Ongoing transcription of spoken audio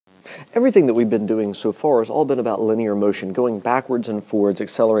Everything that we've been doing so far has all been about linear motion, going backwards and forwards,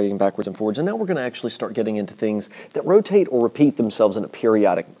 accelerating backwards and forwards, and now we're going to actually start getting into things that rotate or repeat themselves in a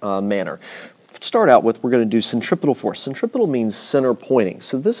periodic manner. To start out with, we're going to do centripetal force. Centripetal means center pointing,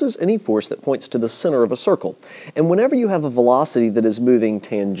 so this is any force that points to the center of a circle. And whenever you have a velocity that is moving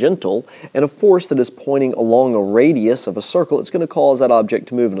tangential and a force that is pointing along a radius of a circle, it's going to cause that object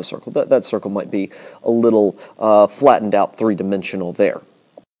to move in a circle. That circle might be a little flattened out three-dimensional there.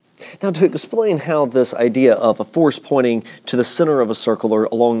 Now, to explain how this idea of a force pointing to the center of a circle or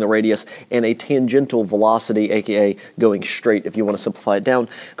along the radius and a tangential velocity, aka going straight if you want to simplify it down,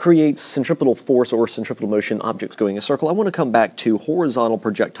 creates centripetal force or centripetal motion, objects going in a circle, I want to come back to horizontal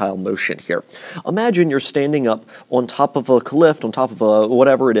projectile motion here. Imagine you're standing up on top of a cliff, on top of a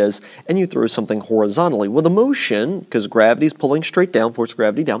whatever it is, and you throw something horizontally. Well, the motion, because gravity is pulling straight down, force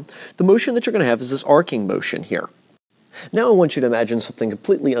gravity down, the motion that you're going to have is this arcing motion here. Now I want you to imagine something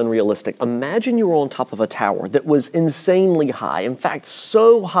completely unrealistic. Imagine you were on top of a tower that was insanely high, in fact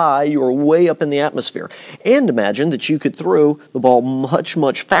so high you were way up in the atmosphere. And imagine that you could throw the ball much,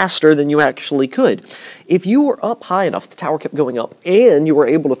 much faster than you actually could. If you were up high enough, the tower kept going up, and you were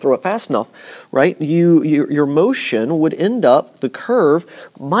able to throw it fast enough, right, your motion would end up, the curve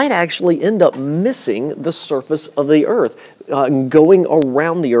might actually end up missing the surface of the Earth, going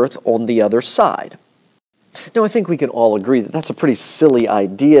around the Earth on the other side. Now, I think we can all agree that that's a pretty silly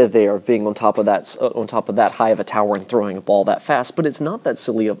idea there of being on top of that high of a tower and throwing a ball that fast, but it's not that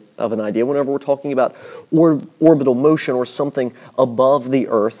silly of an idea whenever we're talking about orbital motion or something above the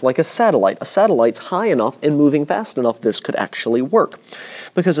Earth like a satellite. A satellite's high enough and moving fast enough this could actually work.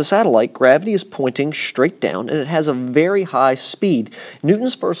 Because a satellite, gravity is pointing straight down and it has a very high speed.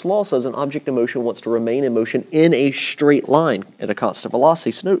 Newton's first law says an object in motion wants to remain in motion in a straight line at a constant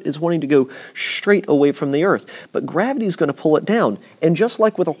velocity, so it's wanting to go straight away from the Earth. But gravity is going to pull it down, and just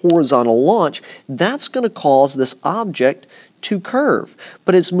like with a horizontal launch, that's going to cause this object to curve,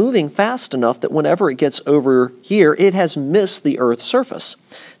 but it's moving fast enough that whenever it gets over here, it has missed the Earth's surface.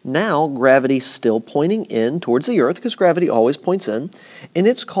 Now, gravity's still pointing in towards the Earth, because gravity always points in, and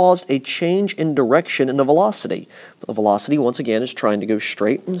it's caused a change in direction in the velocity. But the velocity, once again, is trying to go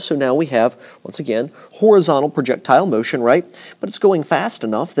straight, and so now we have, once again, horizontal projectile motion, right? But it's going fast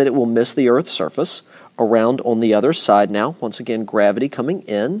enough that it will miss the Earth's surface. Around on the other side now, once again, gravity coming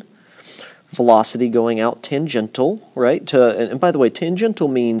in, velocity going out tangential, right? And by the way, tangential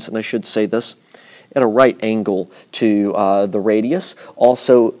means, and I should say this, at a right angle to the radius.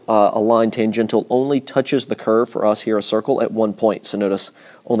 Also, a line tangential only touches the curve for us here, a circle, at one point. So notice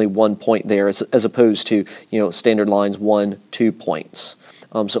only 1 point there, as opposed to, standard lines 1, 2 points.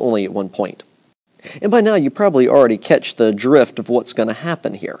 So only at 1 point. And by now, you probably already catch the drift of what's going to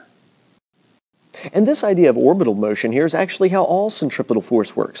happen here. And this idea of orbital motion here is actually how all centripetal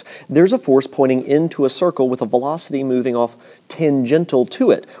force works. There's a force pointing into a circle with a velocity moving off tangential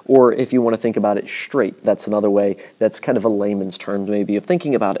to it, or if you want to think about it straight, that's another way, that's kind of a layman's term maybe of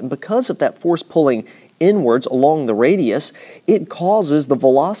thinking about it. And because of that force pulling inwards along the radius, it causes the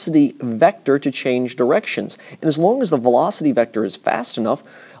velocity vector to change directions. And as long as the velocity vector is fast enough,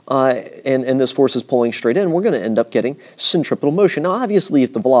 and this force is pulling straight in, we're going to end up getting centripetal motion. Now, obviously,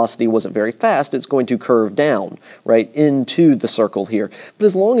 if the velocity wasn't very fast, it's going to curve down, right, into the circle here. But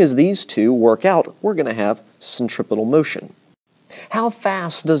as long as these two work out, we're going to have centripetal motion. How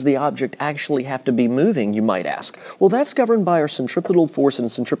fast does the object actually have to be moving, you might ask? Well, that's governed by our centripetal force and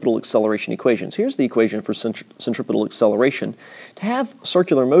centripetal acceleration equations. Here's the equation for centripetal acceleration. To have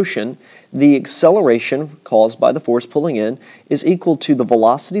circular motion, the acceleration caused by the force pulling in is equal to the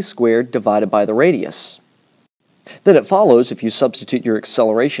velocity squared divided by the radius. Then it follows, if you substitute your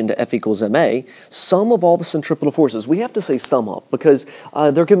acceleration to F equals ma, sum of all the centripetal forces. We have to say sum of, because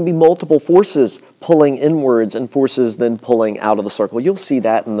there can be multiple forces pulling inwards and forces then pulling out of the circle. You'll see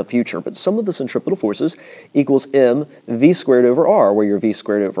that in the future, but sum of the centripetal forces equals mv squared over r, where your v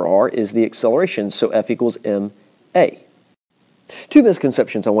squared over r is the acceleration, so F equals ma. Two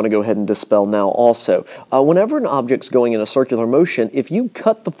misconceptions I want to go ahead and dispel now also. Whenever an object's going in a circular motion, if you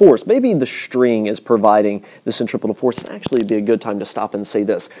cut the force, maybe the string is providing the centripetal force, and actually it'd be a good time to stop and say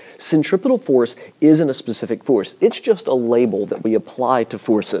this. Centripetal force isn't a specific force. It's just a label that we apply to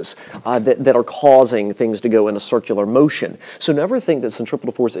forces that are causing things to go in a circular motion. So never think that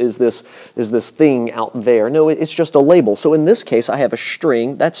centripetal force is this thing out there. No, it's just a label. So in this case, I have a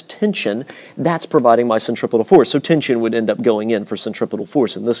string, that's tension, that's providing my centripetal force. So tension would end up going in. stand for centripetal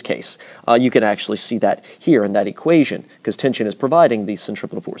force in this case. You can actually see that here in that equation, because tension is providing the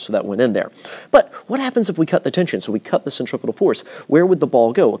centripetal force, so that went in there. But what happens if we cut the tension? So we cut the centripetal force. Where would the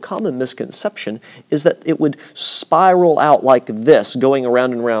ball go? A common misconception is that it would spiral out like this, going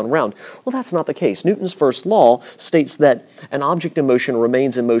around and around and around. Well, that's not the case. Newton's first law states that an object in motion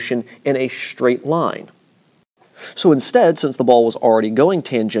remains in motion in a straight line. So instead, since the ball was already going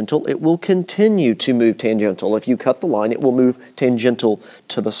tangential, it will continue to move tangential. If you cut the line, it will move tangential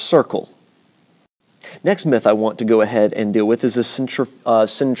to the circle. Next myth I want to go ahead and deal with is the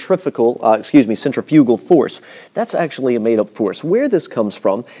centrifugal force. That's actually a made-up force. Where this comes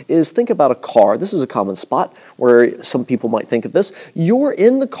from is, think about a car. This is a common spot where some people might think of this. You're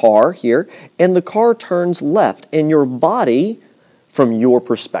in the car here, and the car turns left, and your body, from your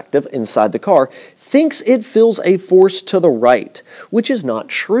perspective inside the car, thinks it feels a force to the right, which is not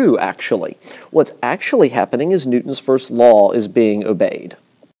true, actually. What's actually happening is Newton's first law is being obeyed.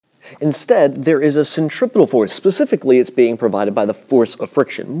 Instead, there is a centripetal force. Specifically, it's being provided by the force of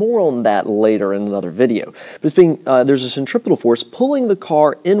friction. More on that later in another video. But there's a centripetal force pulling the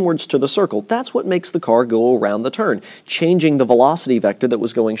car inwards to the circle. That's what makes the car go around the turn, changing the velocity vector that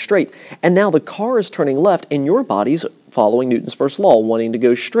was going straight. And now the car is turning left, and your body's following Newton's first law, wanting to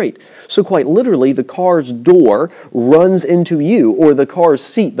go straight. So quite literally, the car's door runs into you, or the car's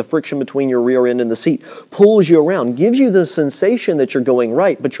seat, the friction between your rear end and the seat, pulls you around, gives you the sensation that you're going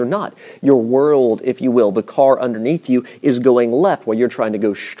right, but you're not. Your world, if you will, the car underneath you, is going left while you're trying to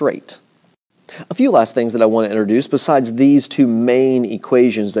go straight. A few last things that I want to introduce, besides these two main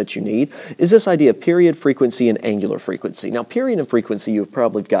equations that you need, is this idea of period, frequency, and angular frequency. Now, period and frequency you've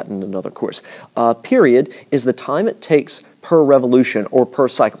probably gotten in another course. Period is the time it takes per revolution or per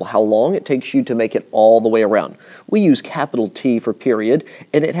cycle, how long it takes you to make it all the way around. We use capital T for period,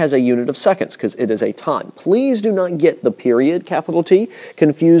 and it has a unit of seconds because it is a time. Please do not get the period, capital T,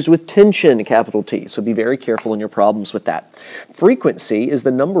 confused with tension, capital T, so be very careful in your problems with that. Frequency is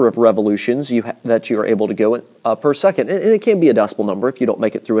the number of revolutions that you are able to go per second, and it can be a decimal number if you don't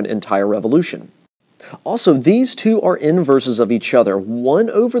make it through an entire revolution. Also, these two are inverses of each other.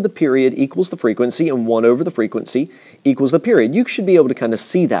 1 over the period equals the frequency, and 1 over the frequency equals the period. You should be able to kind of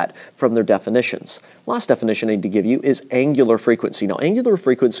see that from their definitions. Last definition I need to give you is angular frequency. Now, angular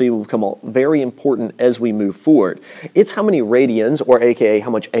frequency will become very important as we move forward. It's how many radians, or aka how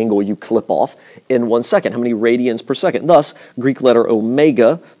much angle you clip off in 1 second, how many radians per second. Thus, Greek letter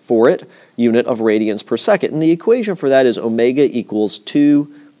omega for it, unit of radians per second. And the equation for that is omega equals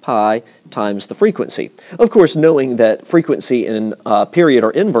 2 pi times the frequency. Of course, knowing that frequency and period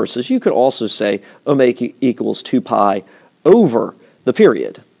are inverses, you could also say omega equals 2 pi over the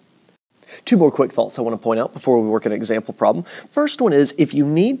period. Two more quick thoughts I want to point out before we work an example problem. First one is, if you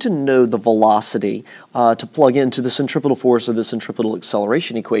need to know the velocity to plug into the centripetal force or the centripetal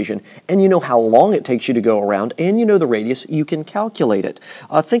acceleration equation, and you know how long it takes you to go around, and you know the radius, you can calculate it.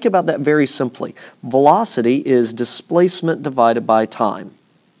 Think about that very simply. Velocity is displacement divided by time.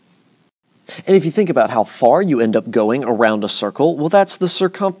 And if you think about how far you end up going around a circle, well, that's the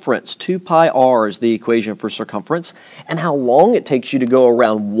circumference. 2 pi r is the equation for circumference. And how long it takes you to go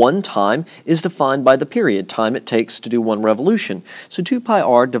around one time is defined by the period, time it takes to do one revolution. So 2 pi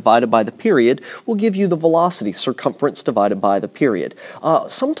r divided by the period will give you the velocity, circumference divided by the period.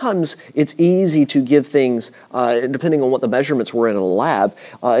 Sometimes it's easy to give things, depending on what the measurements were in a lab,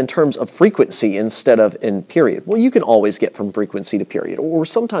 in terms of frequency instead of in period. Well, you can always get from frequency to period, or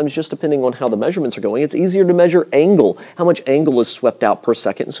sometimes just depending on how the measurements are going, it's easier to measure angle, how much angle is swept out per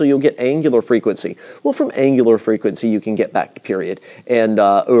second, so you'll get angular frequency. Well, from angular frequency, you can get back to period and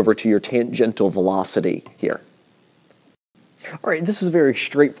over to your tangential velocity here. All right, this is a very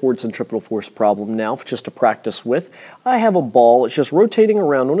straightforward centripetal force problem now, just to practice with. I have a ball, it's just rotating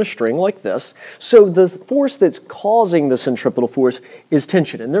around on a string like this. So the force that's causing the centripetal force is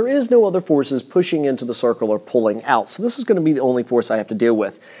tension, and there is no other forces pushing into the circle or pulling out. So this is going to be the only force I have to deal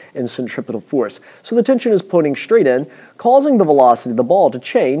with in centripetal force. So the tension is pointing straight in, causing the velocity of the ball to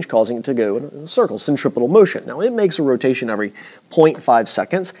change, causing it to go in a circle, centripetal motion. Now it makes a rotation every 0.5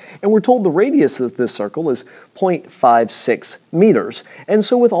 seconds, and we're told the radius of this circle is 0.56 meters. And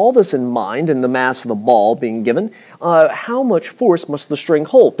so with all this in mind and the mass of the ball being given, how much force must the string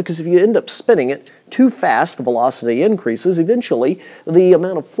hold? Because if you end up spinning it too fast, the velocity increases. Eventually, the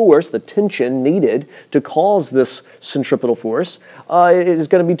amount of force, the tension needed to cause this centripetal force is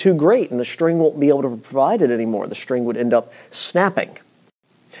going to be too great, and the string won't be able to provide it anymore. The string would end up snapping.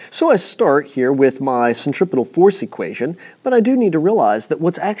 So I start here with my centripetal force equation, but I do need to realize that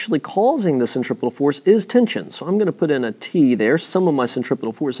what's actually causing the centripetal force is tension. So I'm going to put in a T there. Sum of my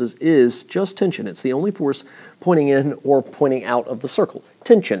centripetal forces is just tension. It's the only force pointing in or pointing out of the circle.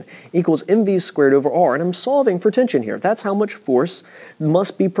 Tension equals mv squared over r, and I'm solving for tension here. That's how much force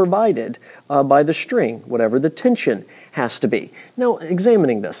must be provided by the string, whatever the tension has to be. Now,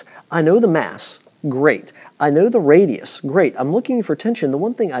 examining this, I know the mass. Great. I know the radius. Great. I'm looking for tension. The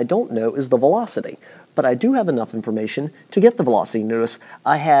one thing I don't know is the velocity, but I do have enough information to get the velocity. Notice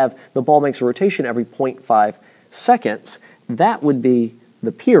I have the ball makes a rotation every 0.5 seconds. That would be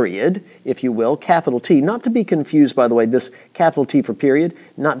the period, if you will, capital T. Not to be confused, by the way, this capital T for period,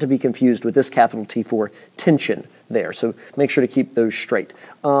 not to be confused with this capital T for tension there. So make sure to keep those straight.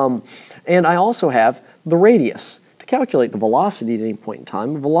 And I also have the radius. To calculate the velocity at any point in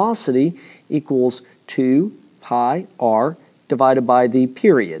time, velocity equals 2 pi r divided by the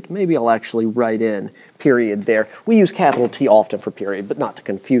period. Maybe I'll actually write in period there. We use capital T often for period, but not to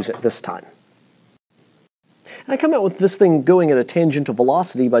confuse it this time. And I come out with this thing going at a tangential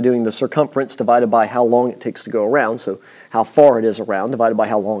velocity by doing the circumference divided by how long it takes to go around. So how far it is around divided by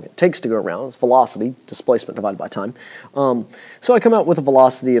how long it takes to go around. It's velocity, displacement divided by time. So I come out with a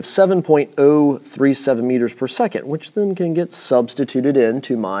velocity of 7.037 meters per second, which then can get substituted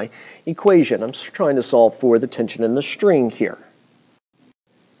into my equation. I'm trying to solve for the tension in the string here.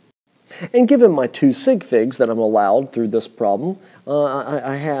 And given my 2 sig figs that I'm allowed through this problem,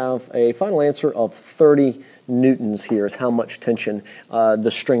 I have a final answer of 30 newtons here is how much tension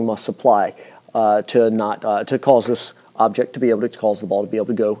the string must supply to cause this object to be able to cause the ball to be able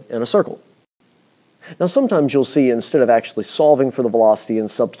to go in a circle. Now sometimes you'll see, instead of actually solving for the velocity and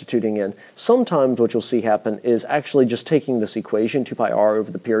substituting in, sometimes what you'll see happen is actually just taking this equation, 2 pi r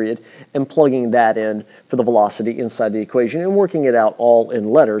over the period, and plugging that in for the velocity inside the equation and working it out all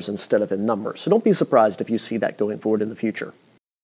in letters instead of in numbers. So don't be surprised if you see that going forward in the future.